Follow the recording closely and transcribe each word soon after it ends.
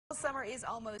Summer is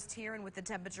almost here, and with the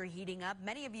temperature heating up,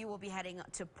 many of you will be heading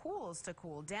to pools to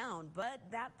cool down, but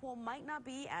that pool might not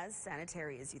be as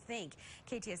sanitary as you think.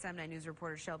 KTSM 9 News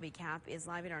reporter Shelby Kapp is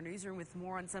live in our newsroom with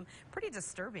more on some pretty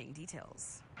disturbing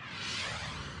details.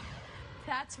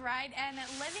 That's right, and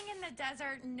living in the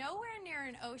desert, nowhere near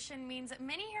an ocean, means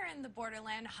many here in the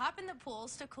Borderland hop in the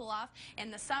pools to cool off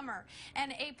in the summer.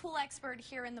 And a pool expert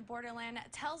here in the Borderland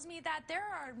tells me that there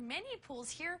are many pools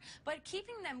here, but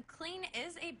keeping them clean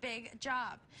is a big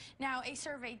job. Now, a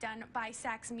survey done by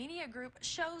Saks Media Group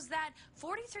shows that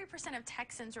 43% of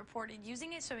Texans reported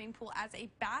using a swimming pool as a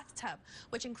bathtub,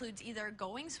 which includes either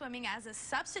going swimming as a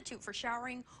substitute for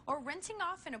showering or rinsing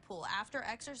off in a pool after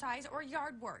exercise or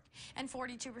yard work. And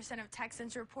 42% of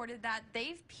Texans reported that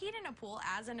they've peed in a pool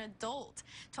as an adult.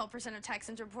 12% of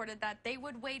Texans reported that they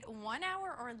would wait 1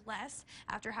 hour or less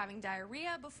after having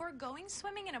diarrhea before going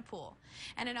swimming in a pool.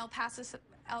 And an El Paso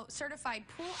certified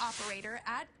pool operator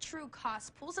at True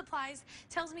Cost Pool Supplies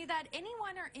tells me that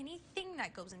anyone or anything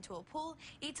that goes into a pool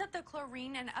eats up the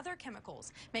chlorine and other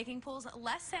chemicals, making pools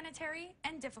less sanitary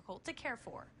and difficult to care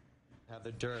for. You have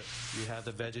the dirt, you have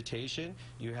the vegetation,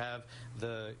 you have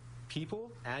the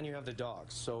people, and you have the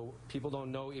dogs. So people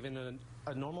don't know even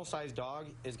a normal sized dog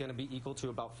is going to be equal to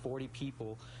about 40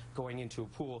 people going into a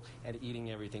pool and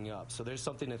eating everything up. So there's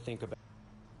something to think about.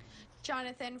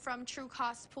 Jonathan from True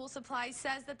Cost Pool Supplies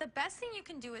says that the best thing you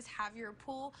can do is have your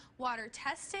pool water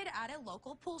tested at a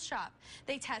local pool shop.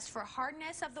 They test for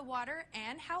hardness of the water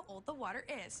and how old the water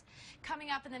is. Coming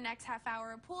up in the next half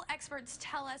hour, pool experts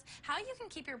tell us how you can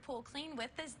keep your pool clean with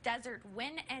this desert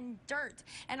wind and dirt,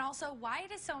 and also why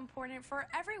it is so important for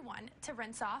everyone to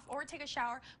rinse off or take a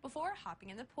shower before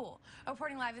hopping in the pool.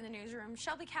 Reporting live in the newsroom,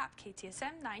 Shelby Kapp,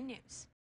 KTSM 9 News.